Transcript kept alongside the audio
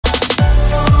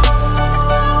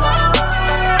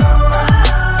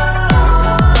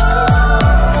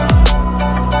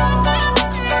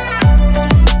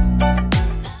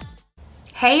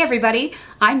Hey everybody,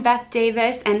 I'm Beth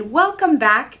Davis and welcome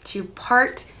back to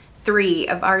part 3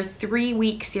 of our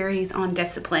 3-week series on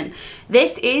discipline.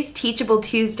 This is Teachable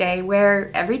Tuesday, where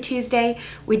every Tuesday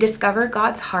we discover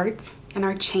God's heart and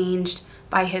are changed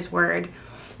by His Word.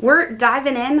 We're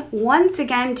diving in once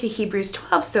again to Hebrews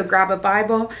 12, so grab a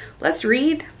Bible, let's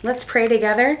read, let's pray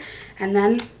together, and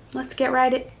then let's get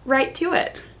right to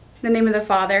it. In the name of the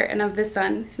Father, and of the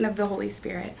Son, and of the Holy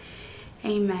Spirit.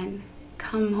 Amen.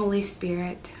 Come, Holy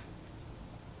Spirit.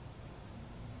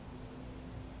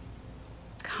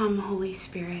 Come, Holy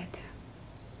Spirit.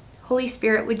 Holy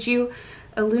Spirit, would you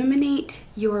illuminate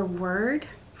your word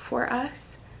for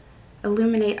us?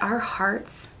 Illuminate our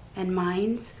hearts and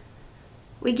minds.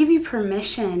 We give you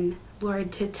permission,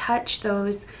 Lord, to touch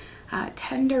those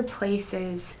tender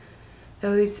places,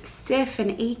 those stiff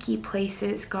and achy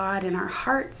places, God, in our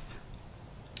hearts,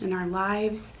 in our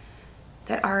lives,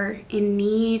 that are in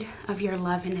need of your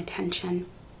love and attention.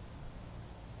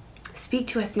 Speak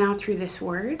to us now through this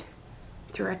word,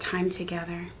 through our time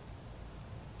together.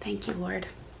 Thank you, Lord.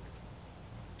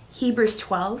 Hebrews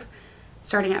 12,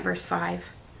 starting at verse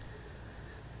 5.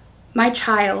 My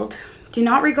child, do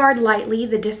not regard lightly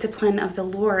the discipline of the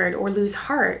Lord or lose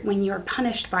heart when you are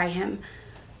punished by him.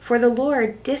 For the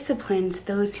Lord disciplines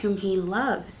those whom he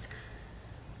loves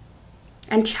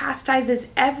and chastises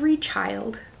every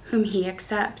child whom he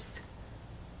accepts.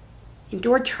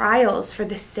 Endure trials for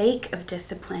the sake of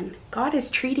discipline. God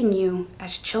is treating you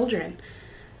as children.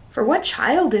 For what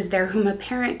child is there whom a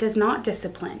parent does not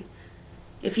discipline?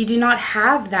 If you do not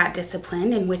have that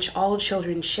discipline in which all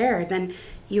children share, then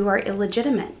you are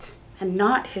illegitimate and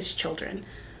not his children.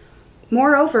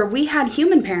 Moreover, we had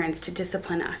human parents to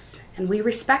discipline us, and we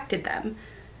respected them.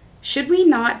 Should we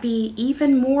not be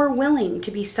even more willing to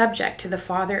be subject to the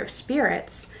Father of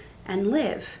spirits and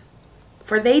live?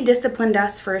 For they disciplined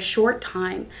us for a short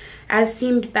time, as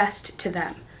seemed best to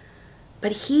them.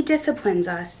 But he disciplines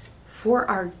us for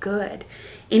our good,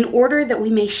 in order that we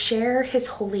may share his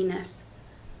holiness.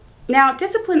 Now,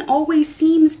 discipline always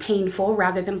seems painful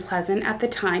rather than pleasant at the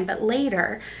time, but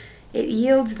later it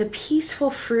yields the peaceful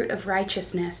fruit of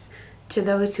righteousness to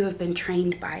those who have been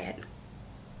trained by it.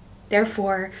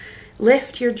 Therefore,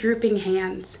 lift your drooping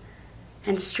hands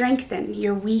and strengthen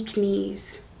your weak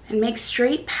knees, and make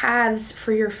straight paths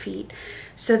for your feet,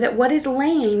 so that what is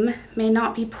lame may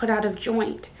not be put out of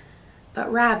joint, but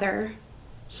rather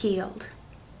healed.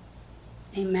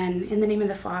 Amen. In the name of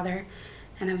the Father,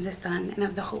 and of the Son, and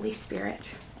of the Holy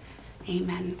Spirit.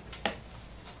 Amen.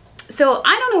 So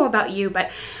I don't know about you,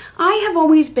 but I have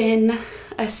always been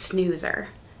a snoozer.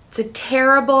 It's a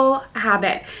terrible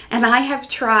habit, and I have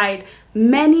tried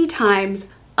many times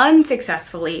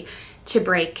unsuccessfully to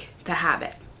break the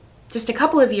habit. Just a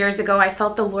couple of years ago, I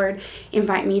felt the Lord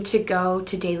invite me to go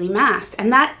to daily Mass.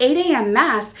 And that 8 a.m.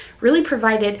 Mass really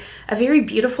provided a very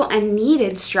beautiful and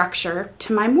needed structure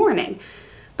to my morning.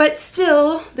 But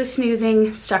still, the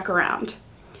snoozing stuck around.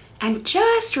 And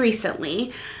just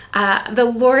recently,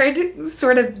 the Lord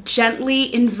sort of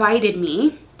gently invited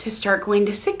me to start going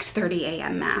to 6:30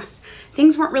 a.m. Mass.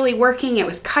 Things weren't really working. It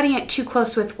was cutting it too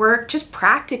close with work, just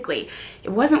practically. It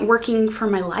wasn't working for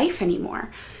my life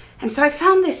anymore. And so I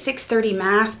found this 6:30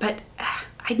 Mass, but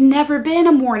I'd never been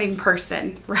a morning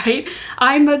person, right?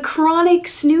 I'm a chronic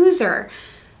snoozer.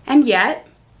 And yet,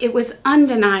 it was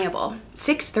undeniable.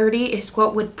 6:30 is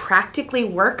what would practically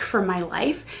work for my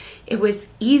life. It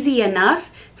was easy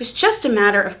enough. It was just a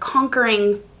matter of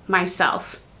conquering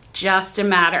myself. Just a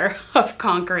matter of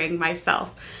conquering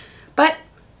myself. But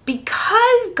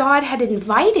because God had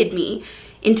invited me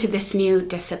into this new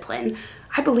discipline,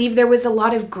 I believe there was a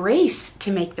lot of grace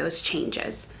to make those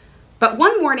changes. But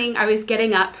one morning I was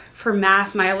getting up for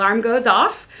Mass. My alarm goes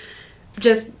off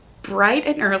just bright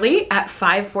and early at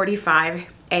 5:45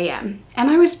 a.m. And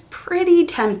I was pretty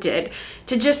tempted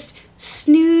to just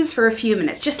snooze for a few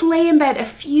minutes, just lay in bed a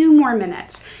few more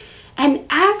minutes. And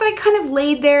as I kind of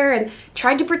laid there and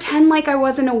tried to pretend like I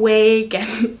wasn't awake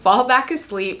and fall back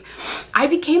asleep, I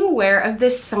became aware of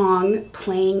this song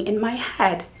playing in my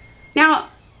head. Now,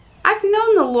 I've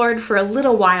known the Lord for a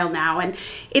little while now, and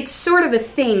it's sort of a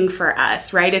thing for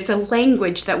us, right? It's a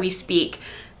language that we speak,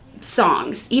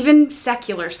 songs, even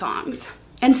secular songs.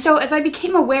 And so as I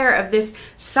became aware of this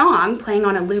song playing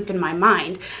on a loop in my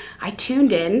mind, I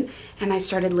tuned in and I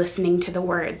started listening to the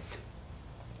words.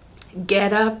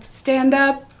 Get up, stand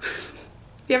up.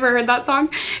 You ever heard that song?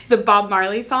 It's a Bob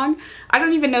Marley song. I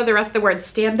don't even know the rest of the words.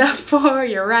 Stand up for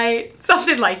your right,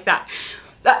 something like that.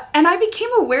 And I became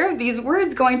aware of these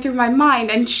words going through my mind,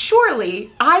 and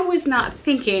surely I was not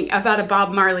thinking about a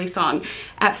Bob Marley song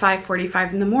at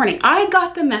 5:45 in the morning. I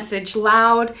got the message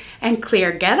loud and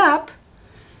clear. Get up,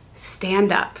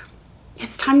 stand up.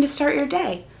 It's time to start your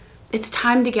day. It's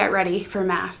time to get ready for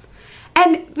Mass.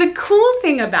 And the cool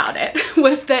thing about it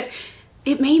was that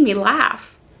it made me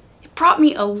laugh. It brought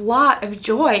me a lot of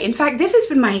joy. In fact, this has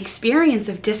been my experience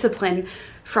of discipline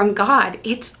from God.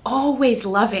 It's always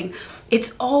loving.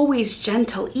 It's always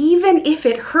gentle, even if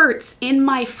it hurts in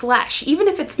my flesh, even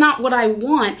if it's not what I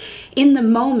want in the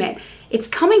moment. It's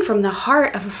coming from the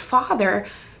heart of a Father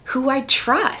who I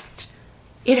trust.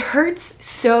 It hurts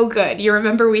so good. You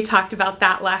remember we talked about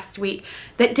that last week,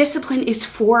 that discipline is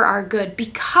for our good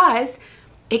because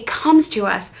it comes to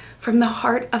us from the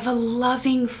heart of a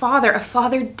loving Father. A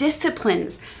Father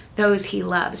disciplines those he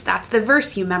loves. That's the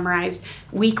verse you memorized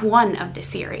week 1 of the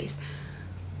series.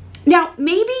 Now,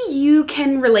 maybe you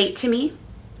can relate to me.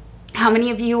 How many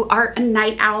of you are a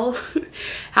night owl?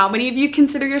 How many of you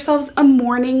consider yourselves a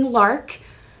morning lark?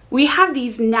 We have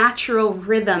these natural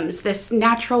rhythms, this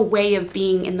natural way of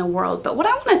being in the world. But what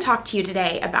I want to talk to you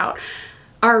today about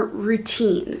are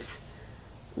routines,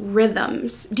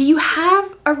 rhythms. Do you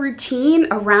have a routine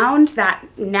around that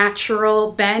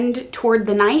natural bend toward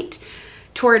the night,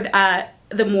 toward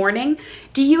the morning?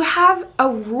 Do you have a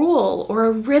rule or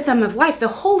a rhythm of life? The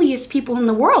holiest people in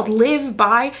the world live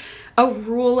by a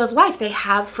rule of life. They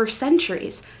have for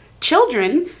centuries.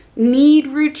 Children need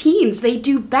routines. They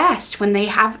do best when they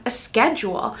have a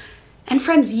schedule. And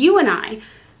friends, you and I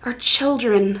are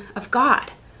children of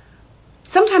God.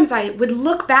 Sometimes I would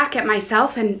look back at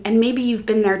myself, and maybe you've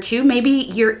been there too. Maybe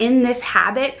you're in this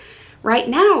habit right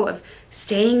now of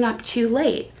staying up too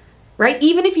late, right?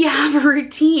 Even if you have a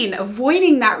routine,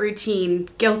 avoiding that routine,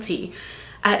 guilty.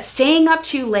 Staying up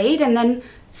too late and then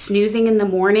snoozing in the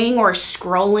morning, or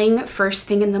scrolling first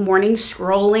thing in the morning,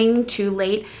 scrolling too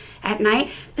late at night.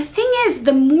 The thing is,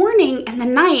 the morning and the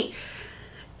night,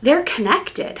 they're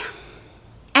connected.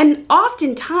 And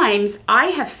oftentimes I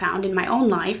have found in my own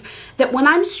life that when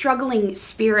I'm struggling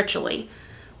spiritually,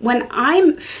 when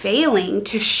I'm failing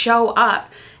to show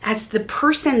up as the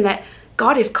person that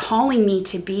God is calling me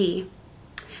to be,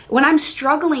 when I'm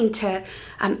struggling to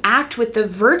act with the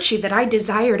virtue that I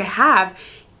desire to have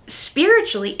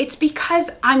spiritually, it's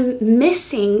because I'm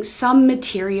missing some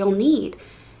material need.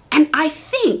 And I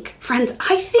think, friends,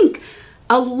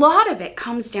 a lot of it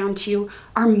comes down to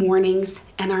our mornings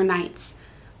and our nights.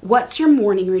 What's your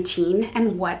morning routine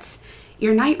and what's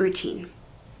your night routine?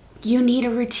 You need a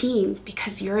routine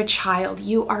because you're a child.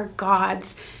 You are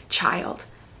God's child.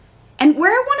 And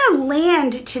where I want to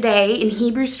land today in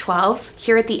Hebrews 12,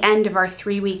 here at the end of our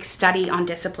 3-week study on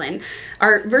discipline,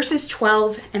 are verses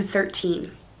 12 and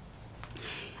 13.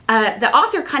 The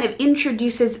author kind of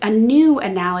introduces a new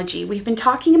analogy. We've been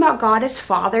talking about God as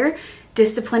Father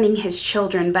disciplining his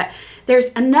children, but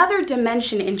there's another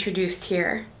dimension introduced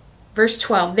here. Verse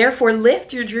 12, therefore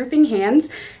lift your drooping hands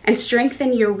and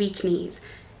strengthen your weak knees,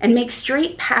 and make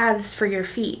straight paths for your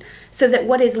feet, so that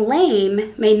what is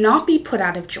lame may not be put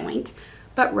out of joint,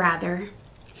 but rather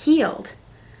healed.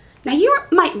 Now you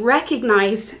might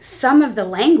recognize some of the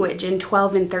language in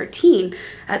 12 and 13.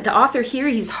 The author here,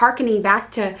 he's hearkening back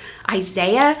to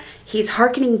Isaiah. He's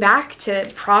hearkening back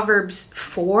to Proverbs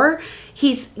 4.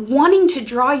 He's wanting to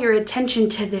draw your attention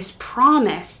to this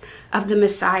promise of the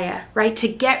Messiah, right? To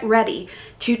get ready,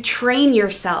 to train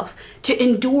yourself, to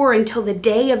endure until the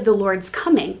day of the Lord's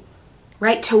coming,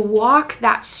 right? To walk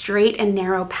that straight and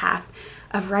narrow path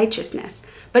of righteousness.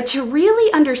 But to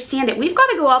really understand it, we've got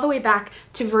to go all the way back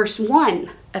to verse 1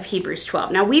 of Hebrews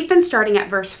 12. Now, we've been starting at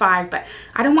verse 5, but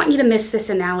I don't want you to miss this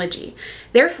analogy.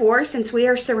 Therefore, since we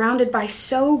are surrounded by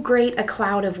so great a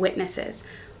cloud of witnesses,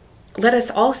 let us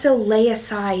also lay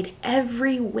aside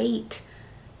every weight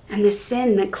and the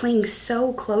sin that clings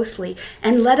so closely,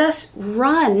 and let us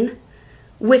run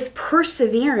with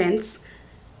perseverance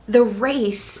the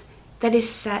race that is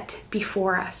set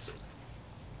before us.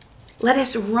 Let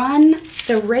us run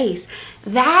the race.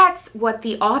 That's what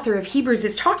the author of Hebrews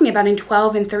is talking about in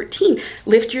 12 and 13.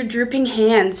 Lift your drooping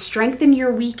hands, strengthen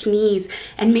your weak knees,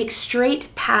 and make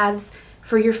straight paths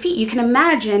for your feet. You can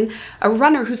imagine a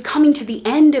runner who's coming to the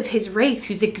end of his race,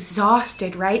 who's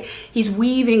exhausted, right? He's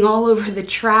weaving all over the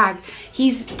track.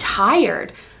 He's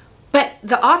tired. But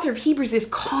the author of Hebrews is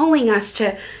calling us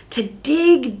to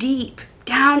dig deep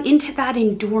down into that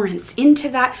endurance, into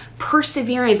that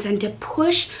perseverance, and to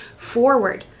push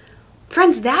forward.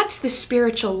 Friends, that's the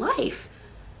spiritual life.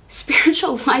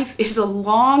 Spiritual life is a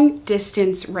long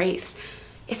distance race.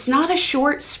 It's not a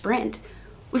short sprint.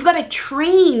 We've got to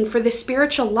train for the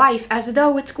spiritual life as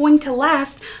though it's going to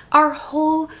last our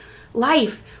whole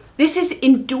life. This is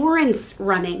endurance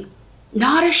running,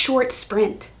 not a short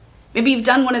sprint. Maybe you've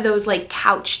done one of those like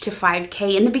couch to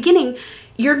 5K. In the beginning,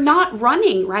 you're not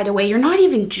running right away. You're not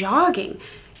even jogging.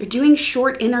 You're doing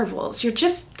short intervals. You're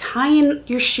just tying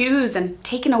your shoes and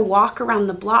taking a walk around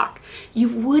the block. You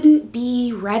wouldn't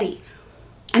be ready.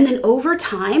 And then over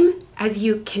time, as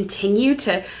you continue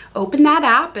to open that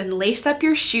app and lace up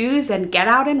your shoes and get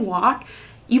out and walk,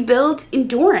 you build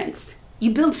endurance.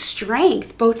 You build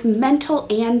strength, both mental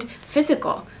and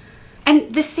physical.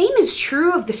 And the same is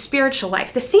true of the spiritual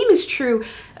life. The same is true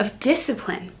of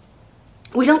discipline.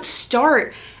 We don't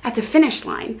start at the finish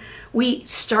line. We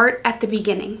start at the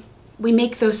beginning. We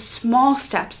make those small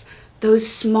steps, those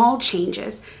small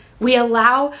changes. We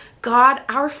allow God,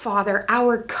 our Father,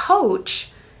 our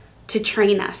coach, to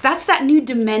train us. That's that new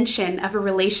dimension of a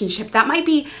relationship. That might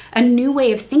be a new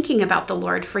way of thinking about the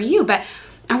Lord for you, but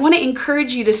I want to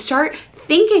encourage you to start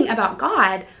thinking about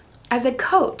God as a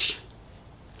coach.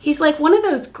 He's like one of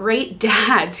those great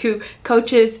dads who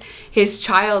coaches his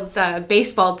child's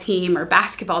baseball team or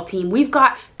basketball team. We've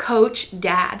got Coach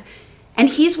Dad, and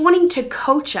he's wanting to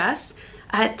coach us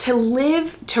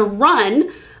to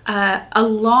run a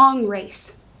long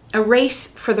race, a race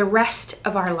for the rest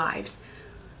of our lives.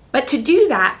 But to do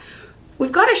that,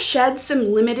 we've got to shed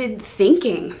some limited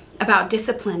thinking about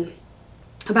discipline,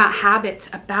 about habits,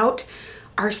 about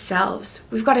ourselves.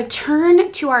 We've got to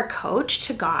turn to our coach,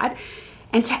 to God,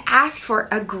 and to ask for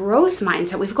a growth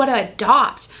mindset. We've got to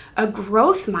adopt a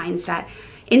growth mindset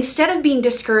instead of being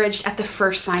discouraged at the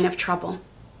first sign of trouble.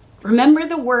 Remember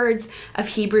the words of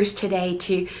Hebrews today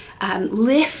to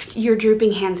lift your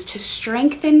drooping hands, to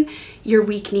strengthen your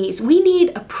weak knees. We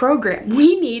need a program.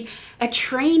 We need a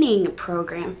training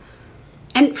program.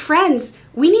 And friends,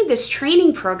 we need this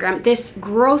training program, this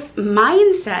growth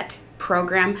mindset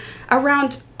program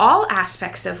around all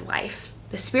aspects of life,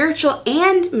 the spiritual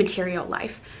and material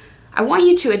life. I want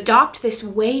you to adopt this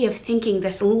way of thinking,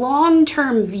 this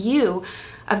long-term view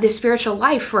of the spiritual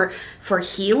life for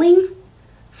healing,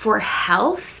 for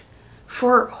health,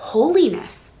 for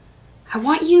holiness. I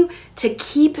want you to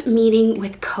keep meeting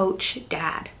with Coach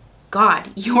Dad, God,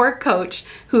 your coach,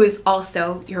 who is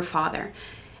also your Father.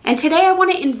 And today I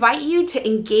want to invite you to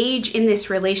engage in this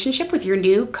relationship with your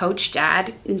new Coach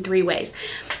Dad in 3 ways.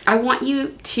 I want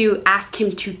you to ask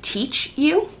him to teach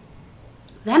you.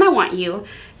 Then I want you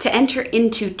to enter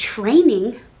into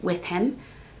training with him.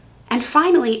 And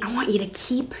finally, I want you to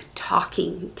keep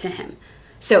talking to him.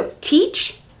 So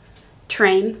teach,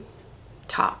 train,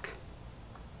 talk.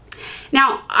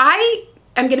 Now, I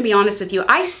am going to be honest with you.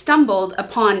 I stumbled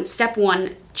upon step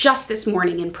 1 just this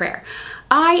morning in prayer.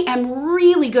 I am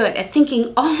really good at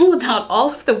thinking all about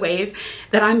all of the ways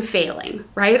that I'm failing,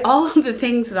 right? All of the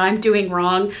things that I'm doing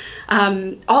wrong,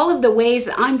 all of the ways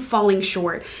that I'm falling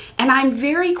short. And I'm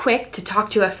very quick to talk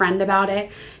to a friend about it,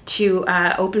 to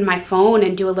open my phone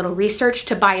and do a little research,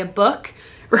 to buy a book,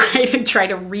 right? And try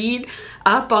to read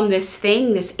up on this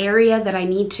thing, this area that I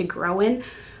need to grow in.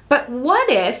 But what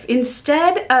if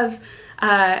instead of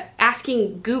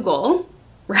asking Google,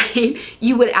 right,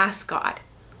 you would ask God?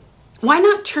 Why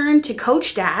not turn to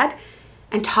Coach Dad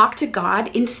and talk to God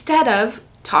instead of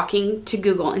talking to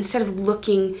Google, instead of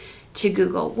looking to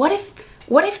Google? What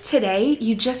if today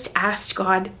you just asked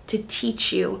God to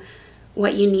teach you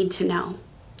what you need to know?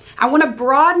 I want to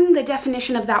broaden the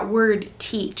definition of that word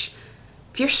teach.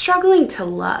 If you're struggling to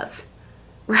love,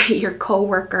 right, your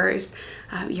coworkers,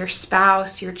 your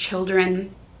spouse, your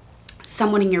children,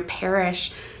 someone in your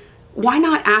parish, why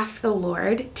not ask the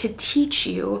Lord to teach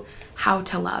you how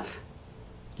to love?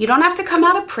 You don't have to come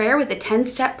out of prayer with a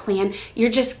 10-step plan.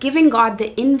 You're just giving God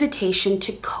the invitation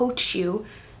to coach you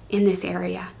in this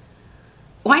area.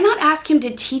 Why not ask him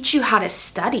to teach you how to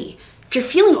study? If you're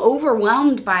feeling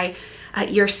overwhelmed by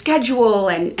your schedule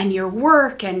and your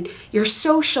work and your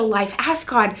social life, ask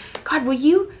God, will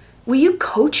you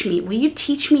coach me? Will you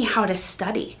teach me how to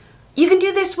study? You can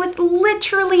do this with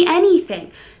literally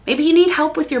anything. Maybe you need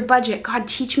help with your budget. God,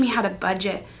 teach me how to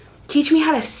budget. Teach me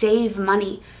how to save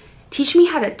money. Teach me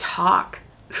how to talk.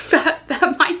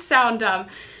 that might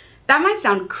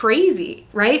sound crazy,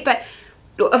 right? But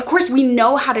of course we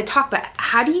know how to talk, but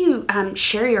how do you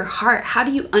share your heart? How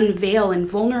do you unveil and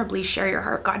vulnerably share your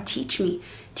heart? God, teach me.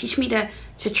 Teach me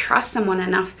to trust someone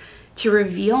enough to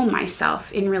reveal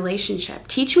myself in relationship.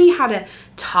 Teach me how to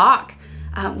talk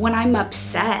when I'm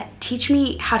upset. Teach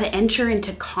me how to enter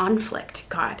into conflict,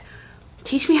 God.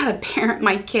 Teach me how to parent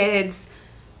my kids.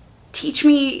 Teach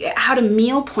me how to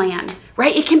meal plan,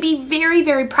 right? It can be very,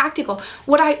 very practical.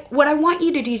 What I want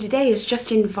you to do today is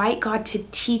just invite God to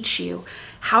teach you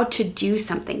how to do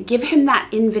something. Give him that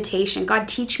invitation. God,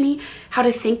 teach me how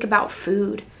to think about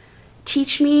food.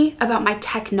 teach me about my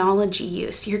technology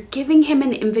use. You're giving him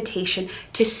an invitation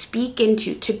to speak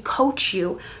into, to coach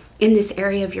you in this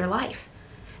area of your life.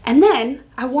 And then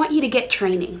I want you to get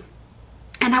training.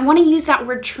 And I want to use that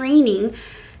word training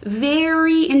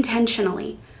very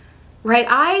intentionally, right?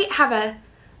 I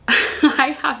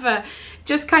have a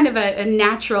just kind of a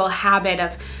natural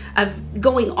habit of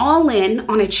going all in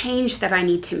on a change that I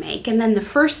need to make. And then the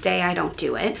first day I don't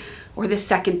do it, or the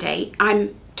second day,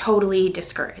 I'm totally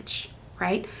discouraged,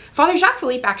 right? Father Jacques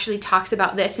Philippe actually talks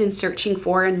about this in Searching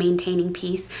for and Maintaining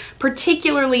Peace,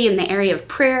 particularly in the area of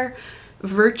prayer,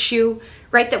 virtue,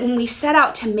 right? That when we set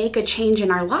out to make a change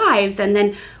in our lives and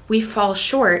then we fall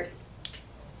short,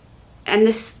 and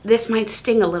this might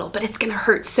sting a little, but it's going to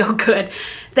hurt so good,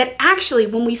 that actually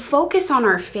when we focus on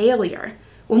our failure,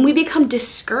 when we become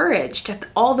discouraged at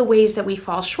all the ways that we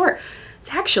fall short,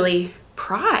 it's actually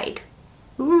pride.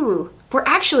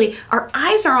 Our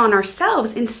eyes are on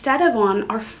ourselves instead of on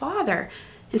our Father,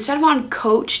 instead of on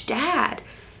Coach Dad,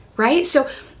 right? So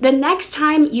the next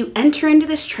time you enter into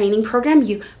this training program,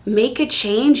 you make a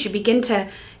change, you begin to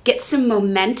get some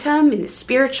momentum in the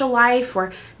spiritual life,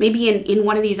 or maybe in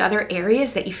one of these other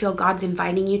areas that you feel God's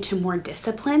inviting you to more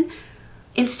discipline.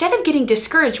 Instead of getting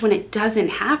discouraged when it doesn't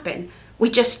happen,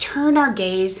 we just turn our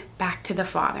gaze back to the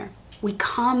Father. We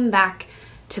come back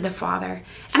to the Father.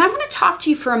 And I want to talk to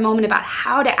you for a moment about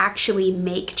how to actually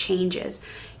make changes.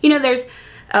 You know, there's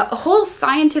a whole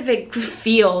scientific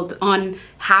field on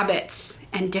habits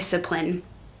and discipline.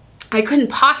 I couldn't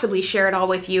possibly share it all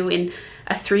with you in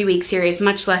a 3-week series,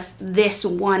 much less this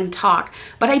one talk.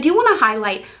 But I do want to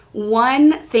highlight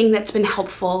one thing that's been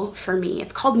helpful for me.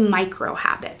 It's called micro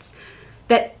habits.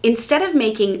 That instead of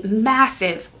making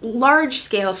massive,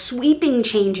 large-scale, sweeping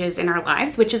changes in our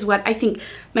lives, which is what I think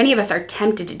many of us are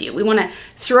tempted to do. We want to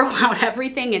throw out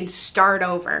everything and start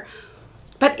over.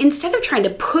 But instead of trying to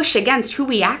push against who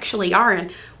we actually are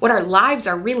and what our lives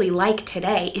are really like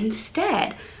today,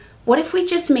 instead, what if we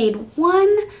just made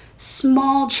one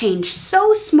small change,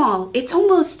 so small, it's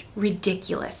almost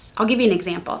ridiculous. I'll give you an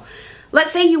example.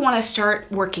 Let's say you want to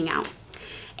start working out.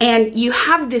 And you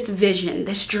have this vision,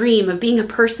 this dream of being a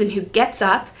person who gets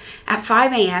up at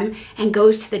 5 a.m. and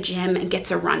goes to the gym and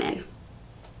gets a run in.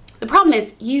 The problem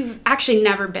is you've actually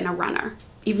never been a runner.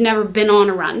 You've never been on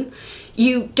a run.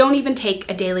 You don't even take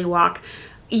a daily walk.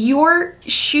 Your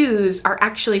shoes are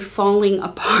actually falling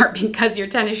apart because your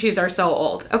tennis shoes are so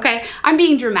old, okay? I'm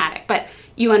being dramatic, but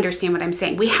you understand what I'm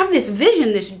saying. We have this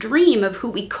vision, this dream of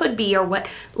who we could be or what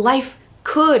life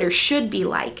could or should be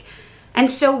like. And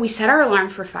so we set our alarm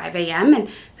for 5 a.m. and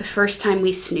the first time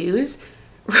we snooze,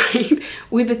 right,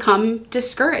 we become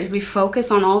discouraged. We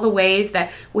focus on all the ways that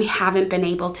we haven't been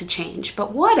able to change.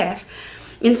 But what if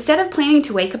instead of planning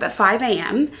to wake up at 5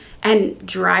 a.m. and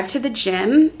drive to the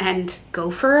gym and go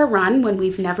for a run when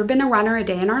we've never been a runner a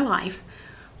day in our life,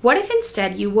 what if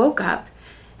instead you woke up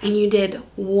and you did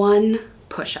one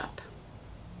push-up?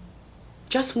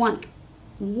 Just one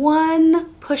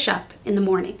push-up in the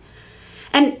morning.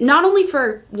 And not only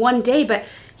for one day, but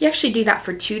you actually do that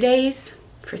for 2 days,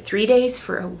 for 3 days,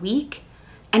 for a week.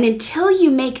 And until you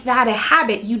make that a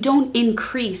habit, you don't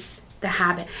increase the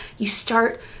habit. You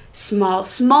start small,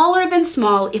 smaller than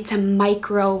small. It's a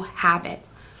micro habit.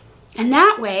 And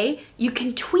that way you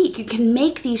can tweak, you can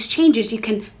make these changes. You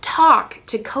can talk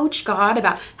to Coach God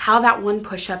about how that one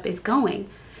push-up is going.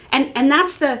 And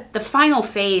that's the final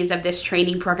phase of this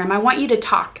training program. I want you to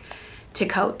talk to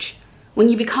Coach. When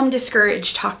you become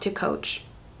discouraged, talk to Coach.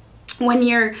 When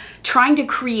you're trying to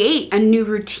create a new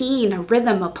routine, a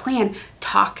rhythm, a plan,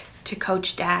 talk to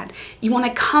Coach Dad. You want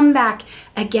to come back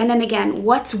again and again.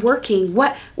 What's working?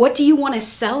 What do you want to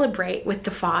celebrate with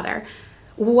the Father?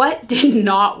 What did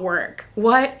not work?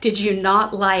 What did you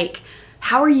not like?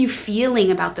 How are you feeling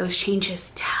about those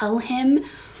changes? Tell him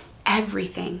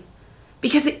everything.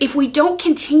 Because if we don't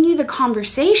continue the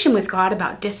conversation with God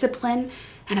about discipline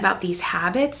and about these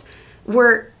habits,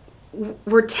 we're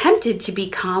tempted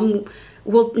to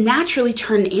we'll naturally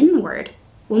turn inward.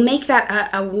 We'll make that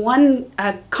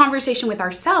a conversation with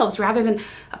ourselves rather than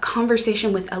a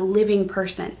conversation with a living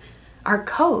person, our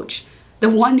Coach, the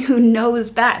one who knows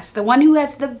best, the one who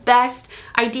has the best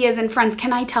ideas. And friends,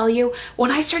 can I tell you,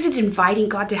 when I started inviting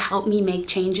God to help me make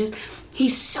changes,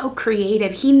 he's so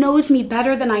creative. He knows me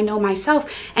better than I know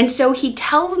myself. And so he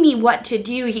tells me what to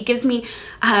do. He gives me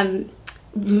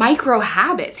micro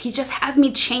habits. He just has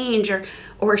me change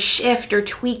or shift or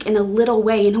tweak in a little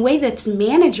way, in a way that's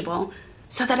manageable,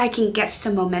 so that I can get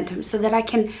some momentum, so that I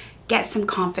can get some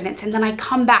confidence. And then I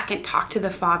come back and talk to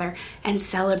the Father and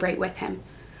celebrate with him.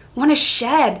 I want to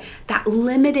shed that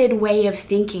limited way of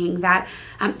thinking, that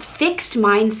fixed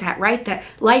mindset, right? That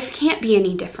life can't be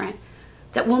any different,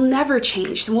 that we'll never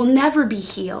change, that we'll never be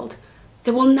healed,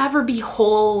 that we'll never be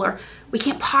whole, or we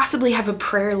can't possibly have a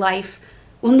prayer life.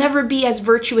 We'll never be as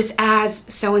virtuous as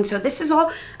so-and-so. This is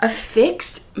all a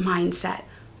fixed mindset.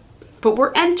 But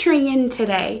we're entering in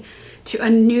today to a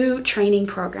new training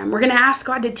program. We're going to ask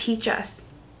God to teach us,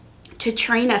 to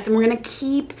train us, and we're going to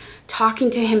keep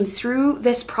talking to him through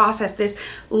this process, this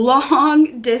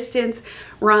long distance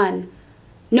run.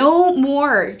 No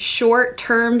more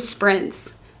short-term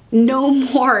sprints. No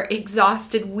more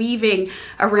exhausted weaving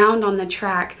around on the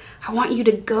track. I want you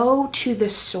to go to the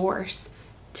source,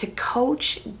 to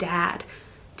Coach Dad,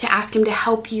 to ask him to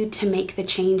help you to make the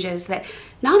changes that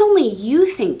not only you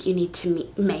think you need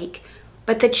to make,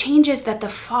 but the changes that the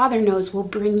Father knows will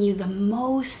bring you the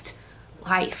most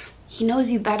life. He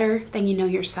knows you better than you know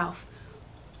yourself.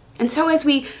 And so as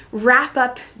we wrap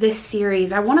up this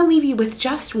series, I want to leave you with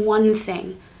just one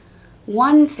thing.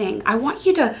 One thing. I want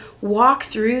you to walk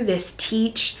through this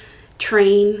teach,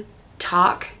 train,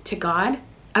 talk to God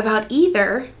about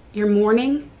either your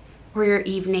morning or your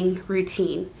evening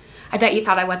routine. I bet you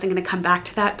thought I wasn't going to come back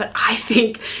to that, but I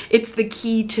think it's the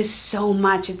key to so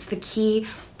much. It's the key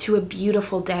to a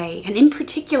beautiful day. And in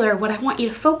particular, what I want you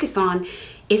to focus on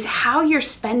is how you're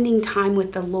spending time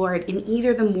with the Lord in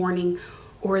either the morning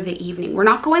or the evening. We're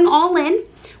not going all in.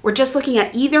 We're just looking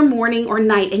at either morning or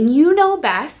night. And you know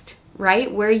best, right,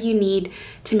 where you need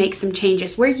to make some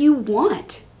changes, where you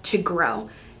want to grow.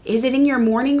 Is it in your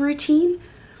morning routine?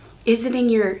 Is it in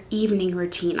your evening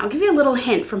routine? I'll give you a little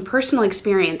hint from personal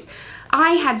experience.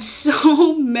 I had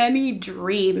so many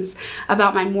dreams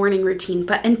about my morning routine,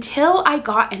 but until I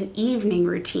got an evening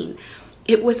routine,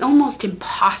 it was almost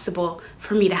impossible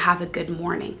for me to have a good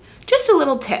morning. Just a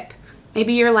little tip.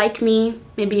 Maybe you're like me,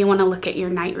 maybe you want to look at your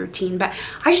night routine, but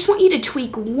I just want you to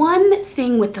tweak one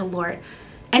thing with the Lord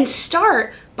and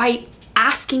start by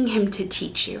asking him to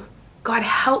teach you. God,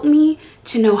 help me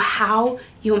to know how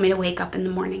you want me to wake up in the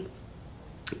morning.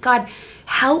 God,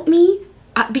 help me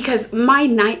because my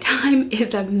nighttime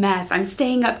is a mess. I'm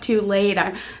staying up too late.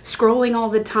 I'm scrolling all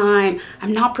the time.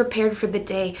 I'm not prepared for the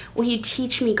day. Will you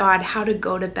teach me, God, how to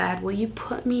go to bed? Will you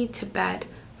put me to bed,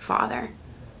 Father?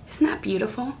 Isn't that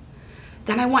beautiful?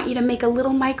 Then I want you to make a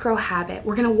little micro habit.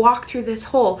 We're going to walk through this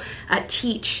whole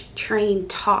teach, train,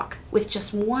 talk with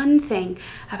just one thing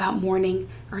about morning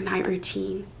or night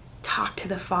routine. Talk to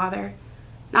the Father.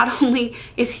 Not only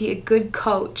is he a good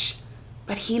coach,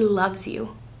 but he loves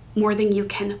you more than you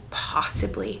can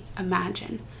possibly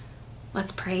imagine.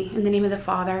 Let's pray. In the name of the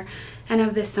Father, and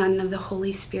of the Son, and of the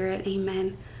Holy Spirit.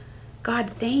 Amen. God,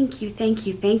 thank you, thank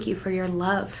you, thank you for your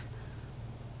love.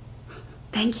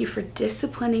 Thank you for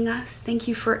disciplining us. Thank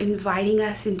you for inviting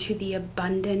us into the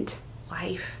abundant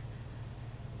life.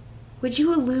 Would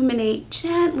you illuminate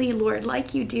gently, Lord,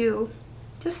 like you do,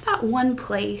 just that one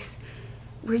place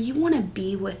where you want to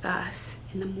be with us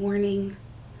in the morning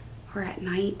or at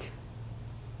night?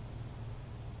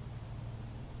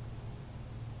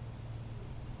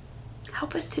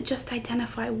 Help us to just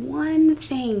identify one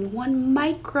thing, one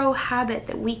micro habit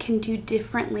that we can do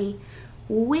differently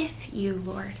with you,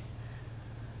 Lord.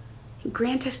 And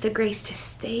grant us the grace to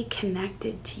stay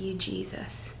connected to you,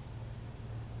 Jesus,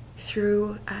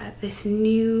 through this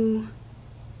new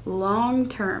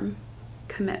long-term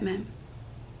commitment.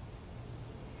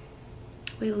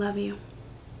 We love you.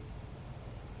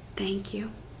 Thank you.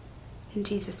 In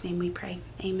Jesus' name we pray.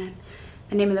 Amen.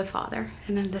 In the name of the Father,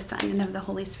 and of the Son, and of the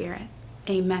Holy Spirit.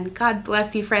 Amen. God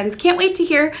bless you, friends. Can't wait to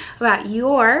hear about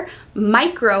your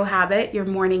micro habit, your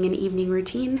morning and evening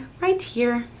routine, right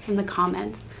here in the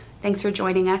comments. Thanks for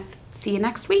joining us. See you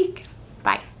next week.